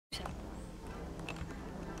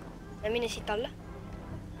mine siit alla.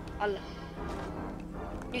 Alla.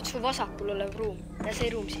 Nüüd su vasakul olev ruum. Ja see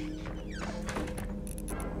ruum siin.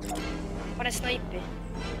 Pane snaipi.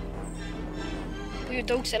 Kui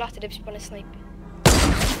ta ukse lahti teeb, siis pane snaipi.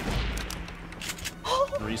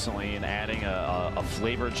 Recently and adding a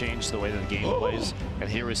flavor change to the way that the game plays. And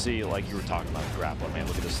here we see, like you were talking about, the grappler. Man,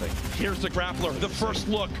 look at this thing. Here's the grappler, the first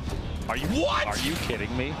look. Are you what? Are you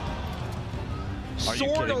kidding me?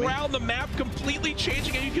 Sword around the map, completely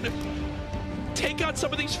changing it. You can take on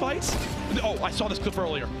some of these fights. Oh, I saw this clip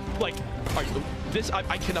earlier. Like, are you, this?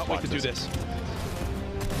 I cannot wait to do this.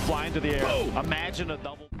 Fly into the air. Boom. Imagine a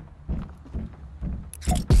double.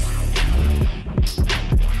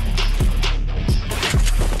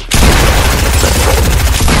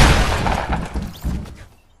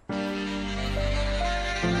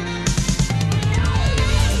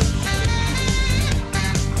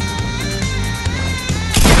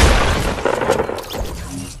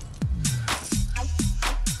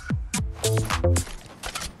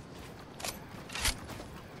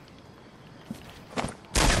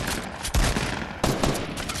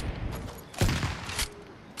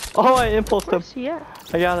 Oh, I impulsed him. Yeah.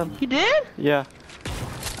 I got him. You did? Yeah.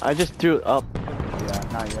 I just threw it up. Yeah,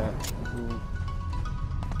 not yet.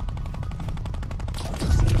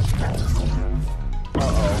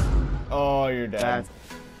 Uh-oh. Oh, you're dead.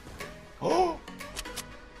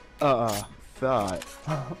 Thought.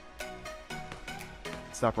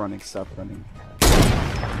 Stop running, stop running.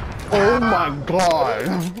 Oh my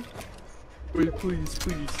god! Wait, please,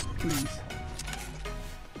 please, please.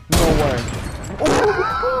 No way.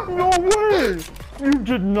 Oh, no way! You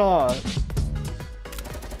did not.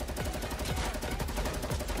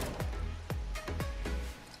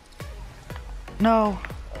 No.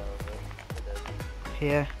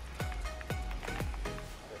 Here.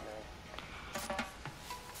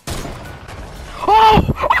 Oh!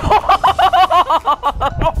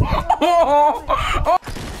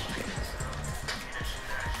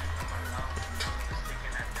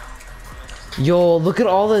 Yo, look at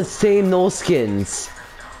all the same no skins.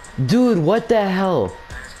 Dude, what the hell?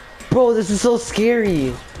 Bro, this is so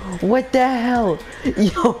scary. What the hell?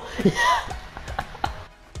 Yo.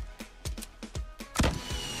 I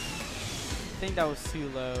think that was too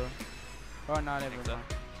low. Oh, no, never mind.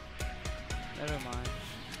 Never mind.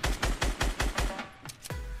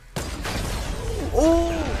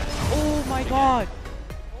 Oh my god.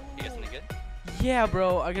 You guys any good? Yeah,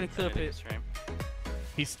 bro, I gotta clip it.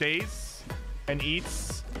 He stays and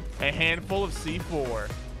eats a handful of C4.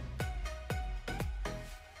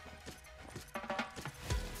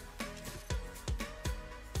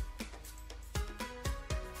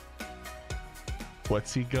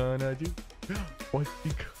 What's he gonna do? What's he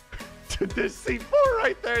gonna do? There's C4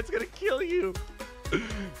 right there. It's gonna kill you. He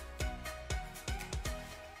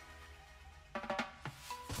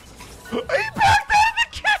backed out of the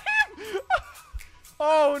game!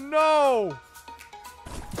 Oh no!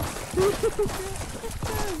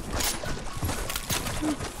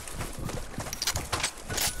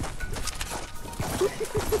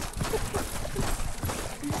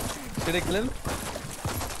 Should I kill him?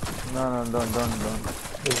 No, don't.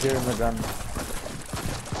 Just give him a gun.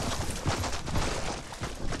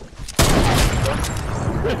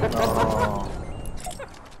 No.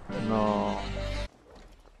 No.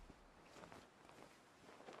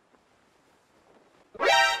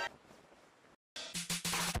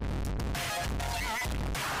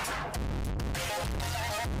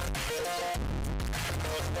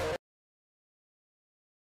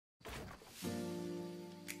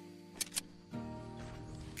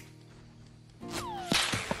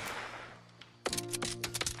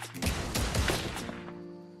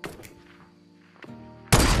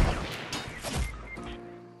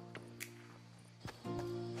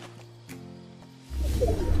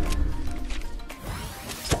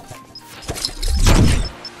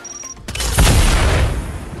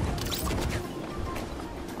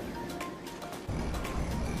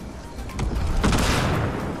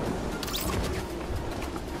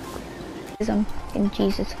 In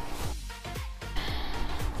Jesus.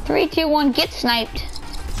 3, 2, 1, get sniped.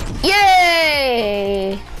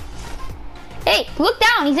 Yay! Hey, look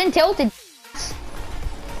down, he's in tilted.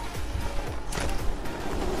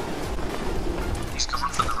 He's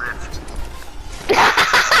coming for the rift.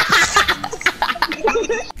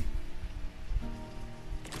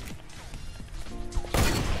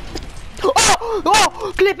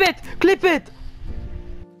 Oh! Clip it! Clip it!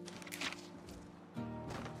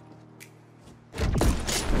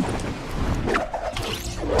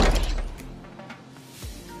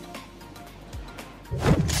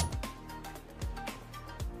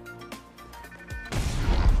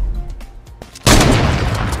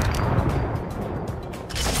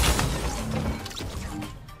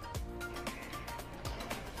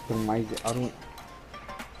 mais. I don't.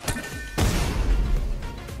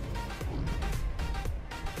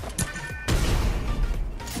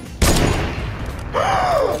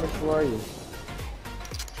 Alex, where are you?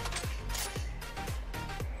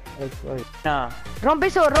 Alex, where are you? Nah. Rompe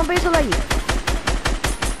eso de ahí.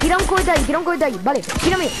 Tira un cohete de ahí, vale.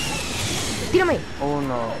 Tírame.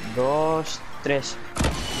 1, 2, 3.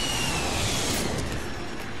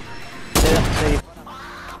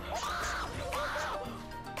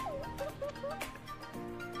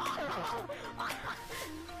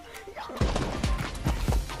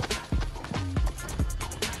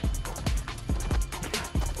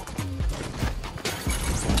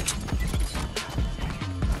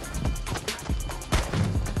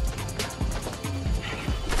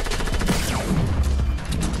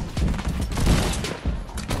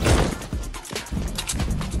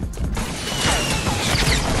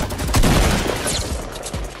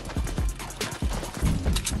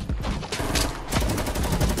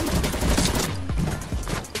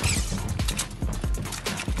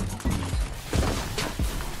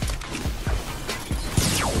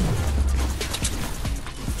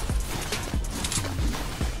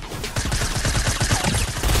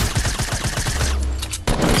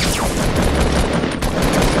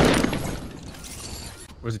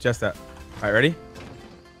 Where's the chest at? Alright, ready?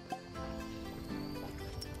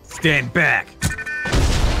 Stand back!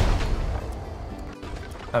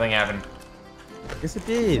 Nothing happened. Yes, it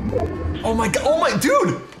did. Oh my god! Oh my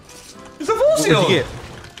dude! It's a full shield! What'd you get?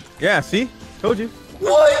 Yeah, see? Told you.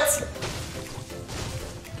 What?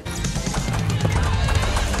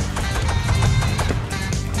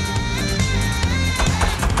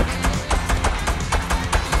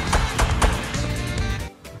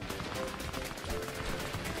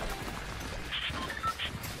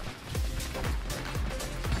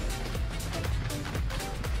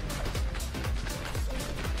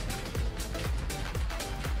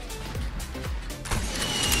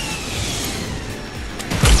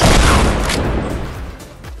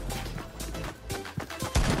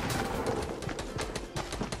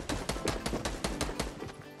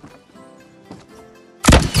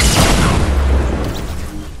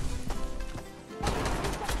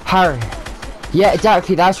 Harry. Yeah,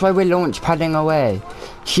 exactly. That's why we're launch padding away.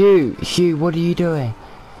 Hugh, what are you doing?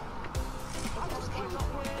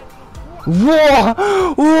 Whoa!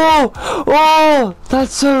 Whoa! Oh!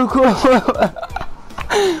 That's so cool!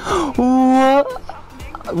 What?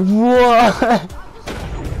 What?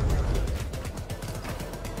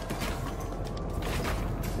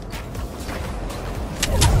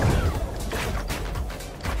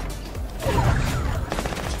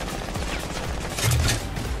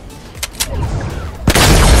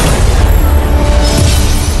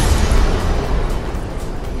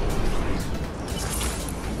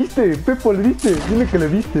 Pepo, le diste, dime que le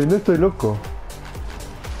diste, no estoy loco.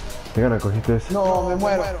 ¿De gana cogiste eso? No, me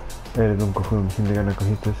muero. Eres un cojudo, mijín, de gana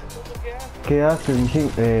cogiste eso. ¿Qué haces,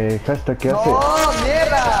 mijín? Hashtag, ¿qué haces? ¡No,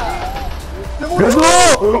 mierda! ¡No!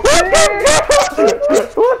 What the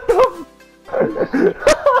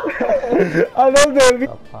 ¿A dónde?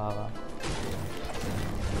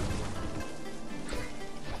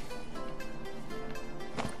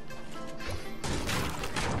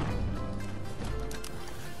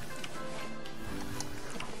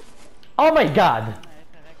 Oh my god!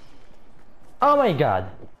 Oh my god!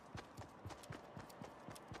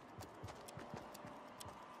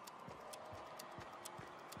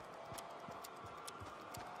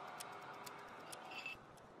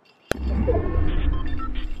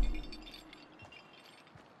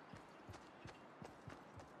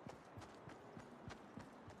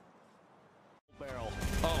 Barrel.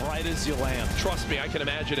 Oh, right as you land. Trust me, I can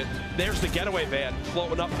imagine it. There's the getaway van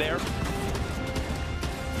floating up there.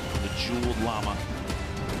 The jeweled llama.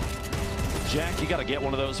 Jack, you got to get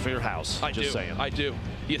one of those for your house. Just saying. I do.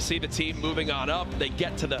 You see the team moving on up. They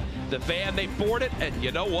get to the van, they board it, and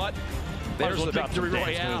you know what? There's the victory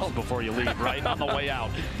royale before you leave, right? On the way out.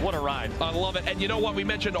 What a ride. I love it. And you know what? We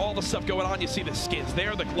mentioned all the stuff going on. You see the skins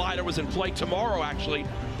there. The glider was in flight. Tomorrow, actually,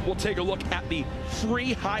 we'll take a look at the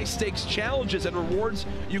free high-stakes challenges and rewards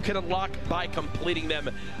you can unlock by completing them.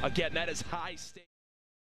 Again, that is high stakes.